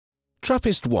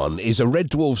TRAPPIST-1 is a red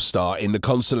dwarf star in the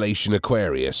constellation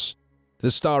Aquarius. The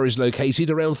star is located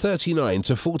around 39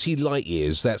 to 40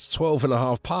 light-years, that's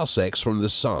 12.5 parsecs from the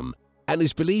Sun, and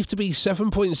is believed to be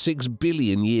 7.6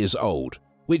 billion years old,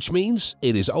 which means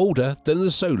it is older than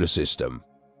the Solar System.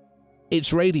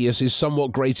 Its radius is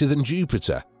somewhat greater than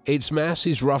Jupiter, its mass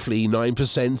is roughly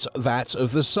 9% that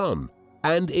of the Sun,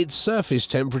 and its surface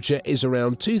temperature is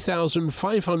around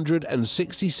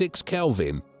 2,566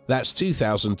 Kelvin, that's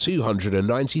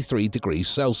 2,293 degrees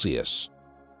Celsius.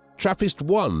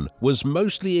 TRAPPIST-1 was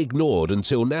mostly ignored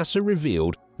until NASA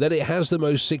revealed that it has the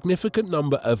most significant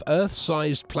number of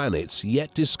Earth-sized planets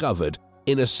yet discovered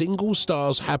in a single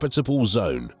star's habitable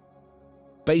zone.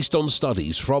 Based on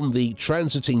studies from the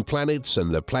Transiting Planets and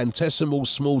the Planetesimal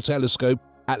Small Telescope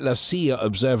at La Silla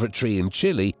Observatory in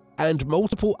Chile and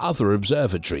multiple other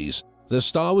observatories, the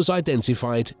star was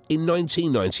identified in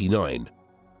 1999.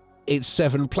 Its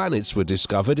 7 planets were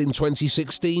discovered in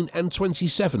 2016 and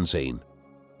 2017.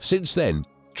 Since then,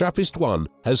 TRAPPIST-1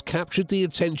 has captured the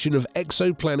attention of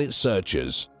exoplanet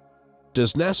searchers.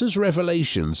 Does NASA's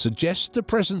revelation suggest the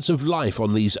presence of life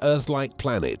on these Earth-like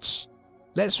planets?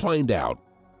 Let's find out.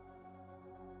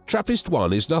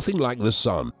 TRAPPIST-1 is nothing like the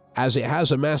Sun, as it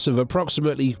has a mass of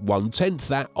approximately 1/10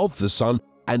 that of the Sun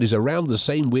and is around the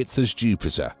same width as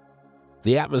Jupiter.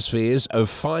 The atmospheres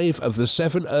of 5 of the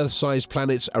 7 Earth-sized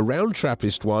planets around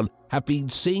TRAPPIST-1 have been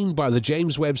seen by the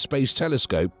James Webb Space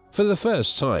Telescope for the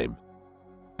first time.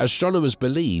 Astronomers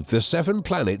believe the 7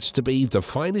 planets to be the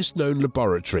finest known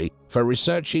laboratory for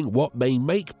researching what may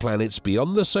make planets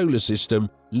beyond the Solar System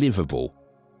livable.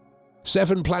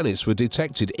 7 planets were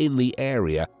detected in the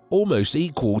area, almost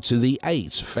equal to the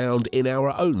 8 found in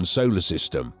our own Solar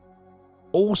System.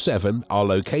 All 7 are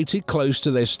located close to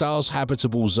their star's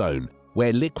habitable zone,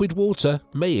 where liquid water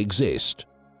may exist.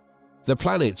 The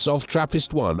planets of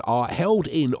TRAPPIST-1 are held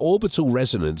in orbital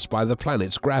resonance by the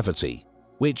planet's gravity,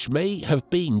 which may have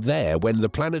been there when the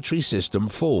planetary system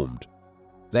formed.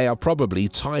 They are probably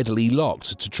tidally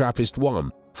locked to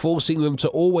TRAPPIST-1, forcing them to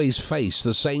always face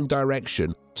the same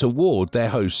direction toward their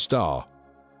host star.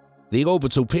 The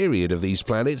orbital period of these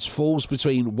planets falls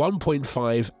between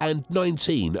 1.5 and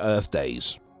 19 Earth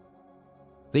days.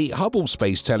 The Hubble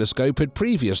Space Telescope had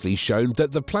previously shown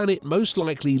that the planet most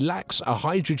likely lacks a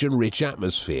hydrogen-rich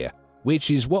atmosphere,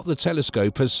 which is what the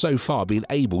telescope has so far been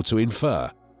able to infer.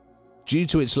 Due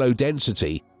to its low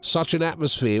density, such an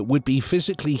atmosphere would be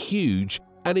physically huge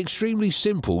and extremely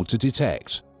simple to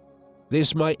detect.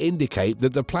 This might indicate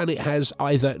that the planet has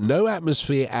either no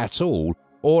atmosphere at all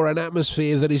or an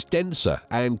atmosphere that is denser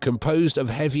and composed of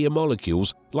heavier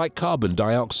molecules like carbon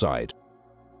dioxide.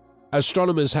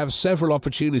 Astronomers have several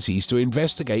opportunities to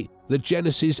investigate the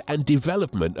genesis and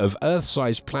development of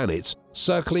Earth-sized planets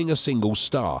circling a single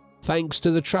star, thanks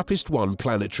to the TRAPPIST-1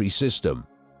 planetary system.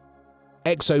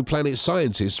 Exoplanet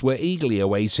scientists were eagerly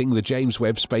awaiting the James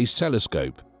Webb Space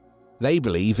Telescope. They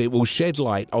believe it will shed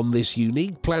light on this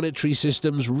unique planetary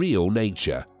system's real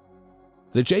nature.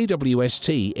 The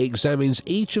JWST examines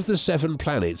each of the 7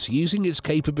 planets using its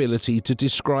capability to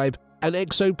describe an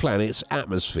exoplanet's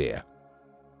atmosphere.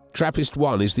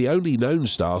 TRAPPIST-1 is the only known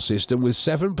star system with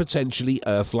 7 potentially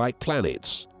Earth-like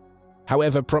planets.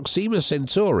 However, Proxima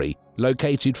Centauri,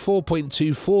 located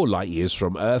 4.24 light-years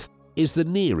from Earth, is the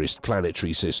nearest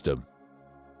planetary system.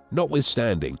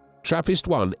 Notwithstanding,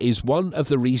 TRAPPIST-1 is one of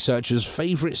the researchers'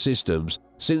 favorite systems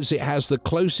since it has the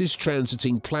closest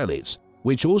transiting planets,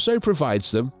 which also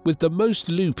provides them with the most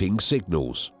looping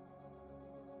signals.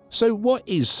 So what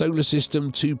is Solar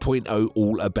System 2.0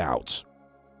 all about?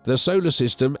 The Solar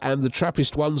System and the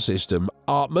TRAPPIST-1 system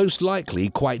are most likely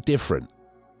quite different.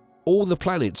 All the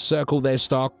planets circle their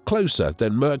star closer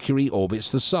than Mercury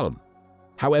orbits the Sun.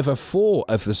 However, 4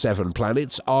 of the 7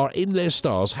 planets are in their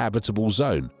star's habitable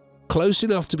zone, close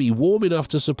enough to be warm enough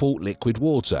to support liquid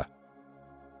water.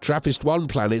 TRAPPIST-1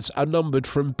 planets are numbered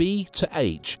from B to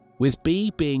H, with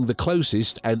B being the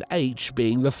closest and H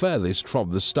being the furthest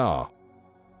from the star.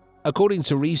 According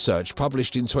to research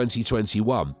published in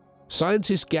 2021,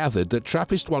 scientists gathered that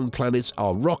TRAPPIST-1 planets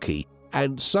are rocky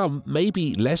and some may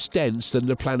be less dense than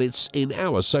the planets in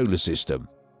our solar system.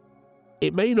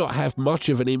 It may not have much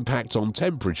of an impact on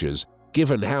temperatures,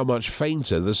 given how much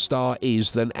fainter the star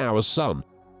is than our Sun,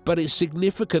 but it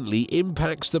significantly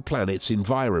impacts the planet's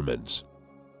environment.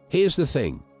 Here's the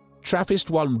thing.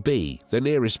 TRAPPIST-1b, the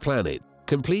nearest planet,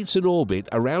 completes an orbit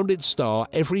around its star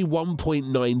every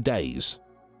 1.9 days.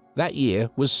 That year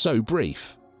was so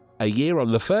brief. A year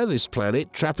on the furthest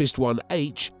planet,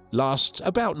 TRAPPIST-1h, lasts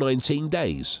about 19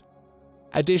 days.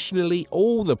 Additionally,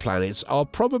 all the planets are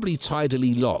probably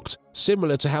tidally locked,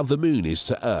 similar to how the Moon is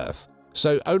to Earth,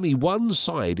 so only one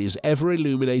side is ever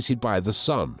illuminated by the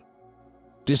sun.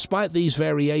 Despite these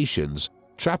variations,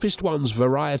 TRAPPIST-1's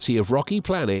variety of rocky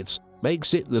planets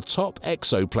makes it the top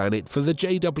exoplanet for the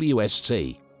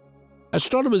JWST.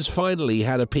 Astronomers finally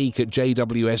had a peek at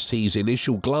JWST's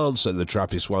initial glance at the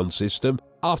TRAPPIST-1 system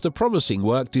after promising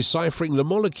work deciphering the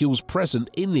molecules present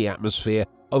in the atmosphere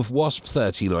of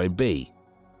WST-39b.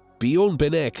 Bjorn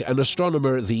Benek, an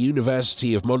astronomer at the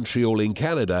University of Montreal in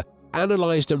Canada,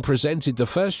 analysed and presented the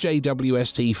first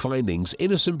JWST findings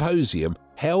in a symposium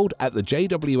held at the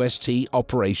JWST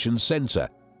Operations Centre,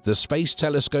 the Space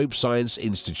Telescope Science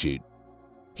Institute.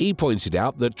 He pointed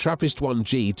out that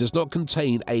TRAPPIST-1G does not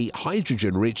contain a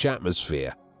hydrogen-rich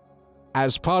atmosphere.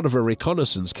 As part of a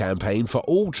reconnaissance campaign for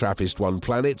all TRAPPIST-1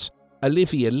 planets,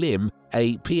 Olivia Lim,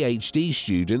 a PhD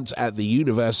student at the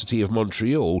University of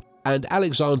Montreal, and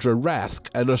Alexandra Rathke,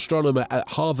 an astronomer at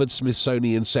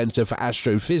Harvard-Smithsonian Center for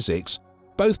Astrophysics,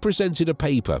 both presented a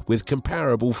paper with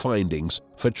comparable findings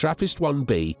for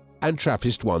TRAPPIST-1b and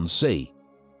TRAPPIST-1c.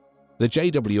 The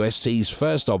JWST's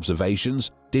first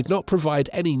observations did not provide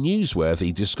any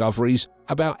newsworthy discoveries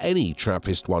about any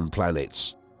TRAPPIST-1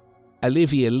 planets.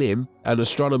 Olivia Lim, an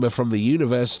astronomer from the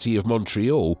University of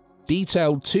Montreal,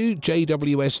 detailed 2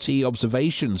 JWST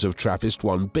observations of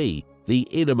TRAPPIST-1b, the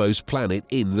innermost planet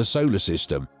in the solar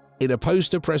system, in a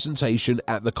poster presentation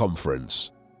at the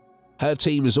conference. Her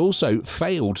team has also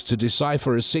failed to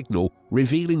decipher a signal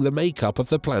revealing the makeup of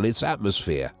the planet's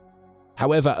atmosphere.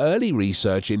 However, early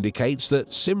research indicates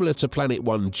that, similar to Planet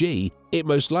 1G, it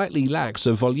most likely lacks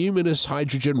a voluminous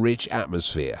hydrogen-rich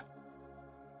atmosphere.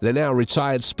 The now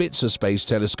retired Spitzer Space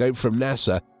Telescope from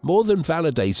NASA more than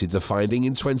validated the finding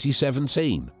in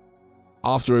 2017.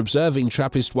 After observing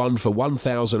TRAPPIST-1 for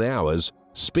 1,000 hours,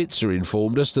 Spitzer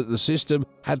informed us that the system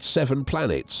had 7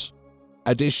 planets.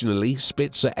 Additionally,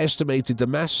 Spitzer estimated the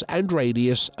mass and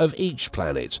radius of each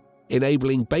planet,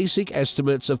 enabling basic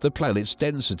estimates of the planet's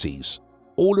densities,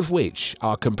 all of which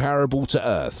are comparable to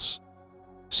Earth's.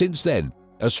 Since then,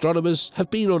 astronomers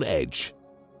have been on edge.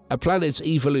 A planet's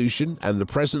evolution and the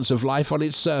presence of life on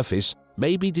its surface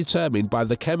may be determined by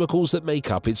the chemicals that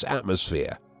make up its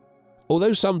atmosphere.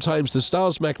 Although sometimes the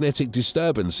star's magnetic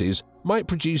disturbances might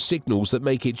produce signals that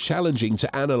make it challenging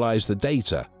to analyze the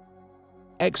data.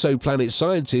 Exoplanet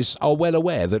scientists are well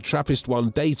aware that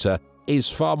TRAPPIST-1 data is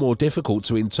far more difficult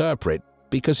to interpret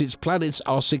because its planets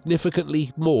are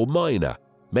significantly more minor,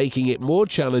 making it more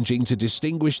challenging to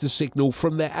distinguish the signal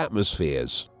from their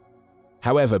atmospheres.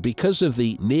 However, because of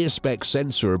the near-spec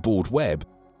sensor aboard Webb,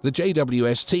 the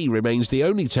JWST remains the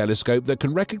only telescope that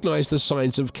can recognize the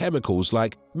signs of chemicals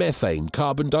like methane,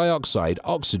 carbon dioxide,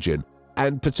 oxygen,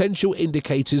 and potential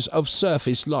indicators of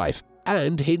surface life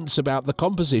and hints about the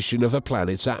composition of a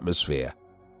planet's atmosphere.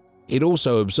 It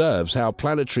also observes how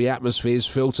planetary atmospheres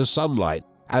filter sunlight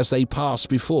as they pass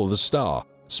before the star.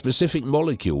 Specific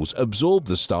molecules absorb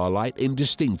the starlight in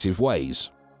distinctive ways.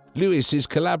 Lewis is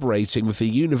collaborating with the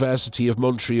University of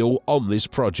Montreal on this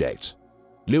project.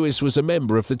 Lewis was a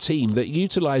member of the team that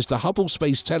utilized the Hubble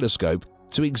Space Telescope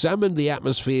to examine the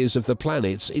atmospheres of the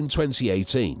planets in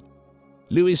 2018.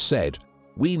 Lewis said,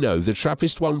 "We know the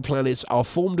TRAPPIST-1 planets are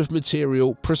formed of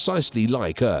material precisely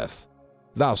like Earth.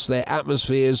 Thus, their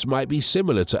atmospheres might be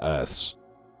similar to Earth's.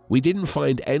 We didn't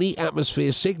find any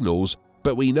atmosphere signals,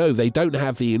 but we know they don't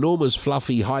have the enormous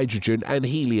fluffy hydrogen and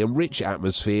helium-rich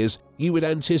atmospheres you would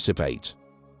anticipate."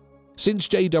 Since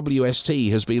JWST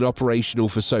has been operational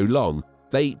for so long,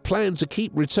 they plan to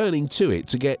keep returning to it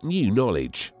to get new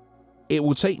knowledge. It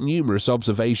will take numerous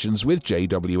observations with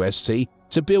JWST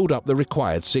to build up the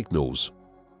required signals.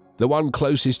 The one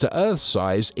closest to Earth's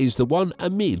size is the one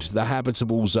amid the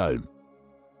habitable zone.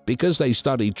 Because they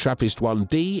studied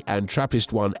TRAPPIST-1d and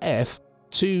TRAPPIST-1f,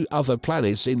 2 other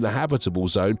planets in the habitable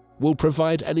zone will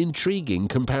provide an intriguing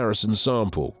comparison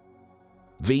sample.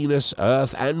 Venus,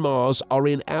 Earth, and Mars are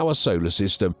in our solar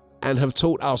system and have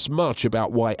taught us much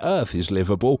about why Earth is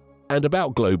livable and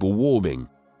about global warming.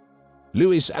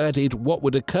 Lewis added what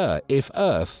would occur if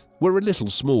Earth were a little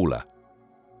smaller.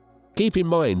 Keep in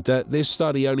mind that this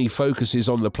study only focuses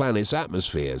on the planet's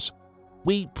atmospheres.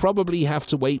 We probably have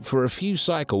to wait for a few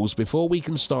cycles before we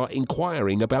can start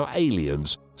inquiring about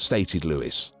aliens, stated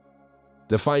Lewis.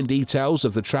 The fine details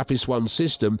of the TRAPPIST-1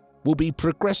 system will be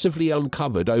progressively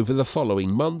uncovered over the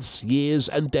following months, years,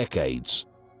 and decades.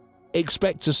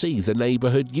 Expect to see the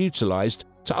neighborhood utilized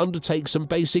to undertake some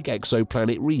basic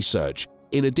exoplanet research,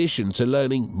 in addition to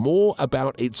learning more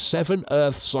about its 7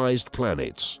 Earth-sized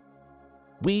planets.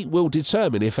 We will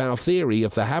determine if our theory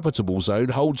of the habitable zone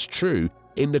holds true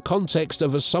in the context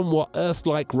of a somewhat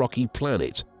Earth-like rocky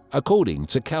planet, according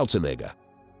to Kaltenegger.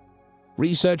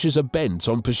 Researchers are bent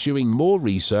on pursuing more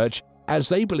research as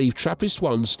they believe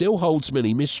TRAPPIST-1 still holds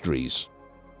many mysteries.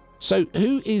 So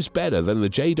who is better than the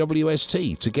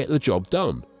JWST to get the job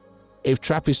done? If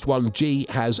TRAPPIST-1G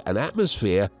has an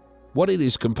atmosphere, what it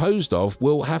is composed of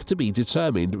will have to be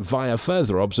determined via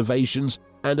further observations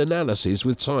and analysis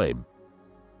with time.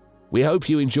 We hope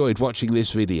you enjoyed watching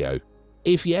this video.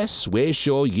 If yes, we're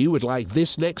sure you would like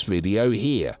this next video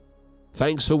here.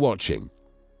 Thanks for watching.